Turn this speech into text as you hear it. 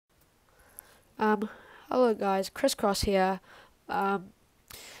Hello guys, Crisscross here,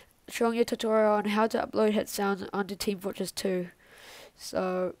 showing you a tutorial on how to upload hit sounds onto Team Fortress 2.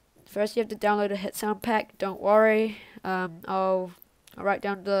 So, first you have to download a hit sound pack. Don't worry, I'll write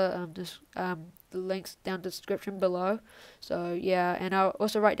down the links down the description below. So yeah, and I'll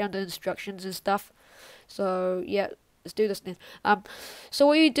also write down the instructions and stuff. So yeah, let's do this then. So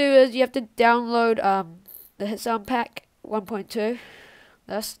what you do is you have to download the hit sound pack 1.2.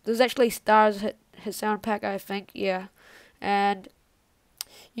 There's actually Stars hit sound pack, I think, yeah. And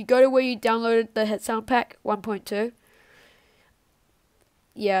you go to where you downloaded the hit sound pack 1.2.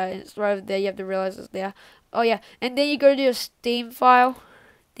 Yeah, it's right over there. You have to realize it's there. Oh yeah, and then you go to your Steam file.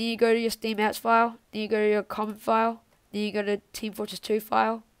 Then you go to your Steam apps file. Then you go to your common file. Then you go to Team Fortress 2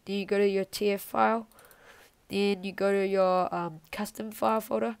 file. Then you go to your TF file. Then you go to your custom file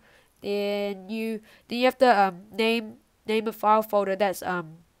folder. Then you have to name a file folder that's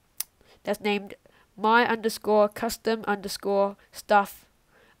named my_custom_stuff.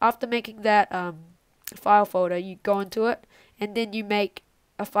 After making that file folder, you go into it, and then you make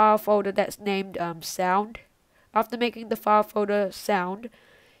a file folder that's named sound. After making the file folder sound,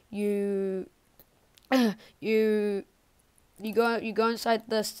 you you go inside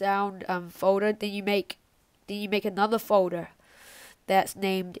the sound folder. Then you make another folder that's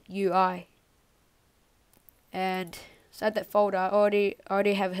named UI, and inside that folder I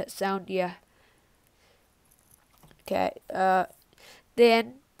already have hit sound. Yeah. Okay.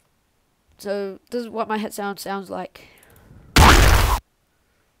 Then so this is what my hit sound sounds like.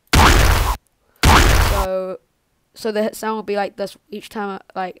 So the hit sound will be like this each time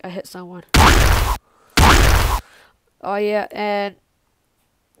I hit someone. Oh yeah, and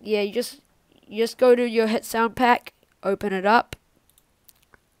yeah, you just go to your hit sound pack, open it up,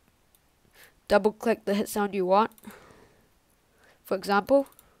 double click the hit sound you want. For example,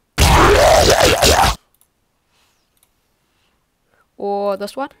 or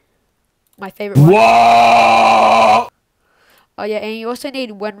this one, my favorite one. Whoa! Oh yeah, and you also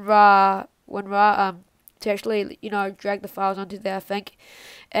need WinRAR to actually drag the files onto there, I think.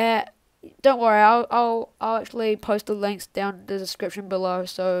 Don't worry, I'll actually post the links down the description below,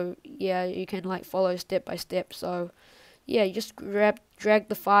 so yeah, you can follow step by step. So yeah, you just drag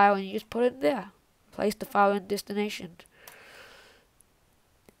the file and you just put it there. Place the file in destination.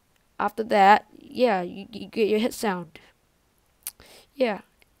 After that, yeah, you get your hit sound. Yeah,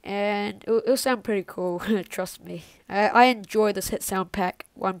 and it'll sound pretty cool. Trust me. I enjoy this hit sound pack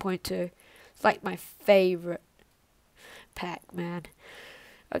 1.2. It's like my favorite pack, man.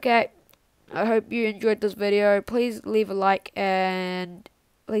 Okay, I hope you enjoyed this video. Please leave a like and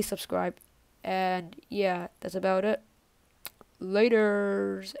please subscribe. And yeah, that's about it.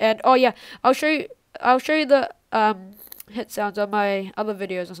 Laters. And oh yeah, I'll show you the hit sounds on my other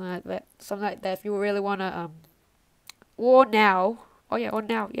videos or something like that. If you really wanna or now,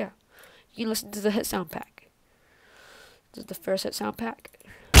 yeah, you can listen to the hit sound pack. This is the first hit sound pack.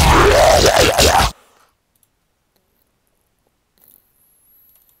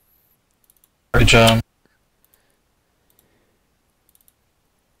 Good job.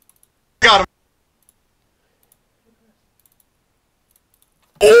 Got him.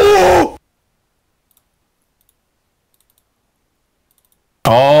 Oh!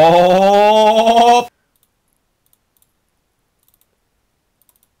 Oh!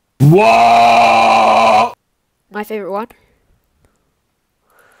 Whoa! My favorite one.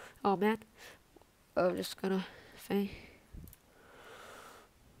 Oh man, I'm just gonna think.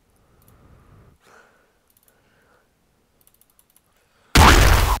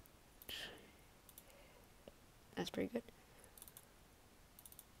 That's pretty good.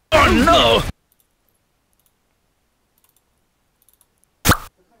 Oh no!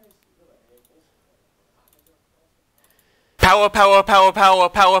 Power, power, power, power,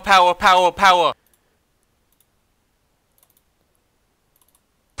 power, power, power, power.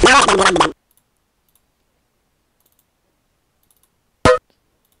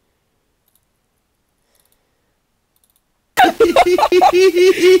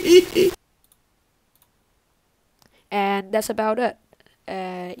 And that's about it.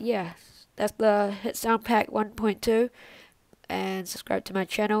 Yeah, that's the hit sound pack 1.2. And subscribe to my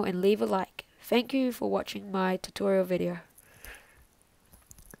channel and leave a like. Thank you for watching my tutorial video.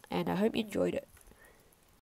 And I hope you enjoyed it.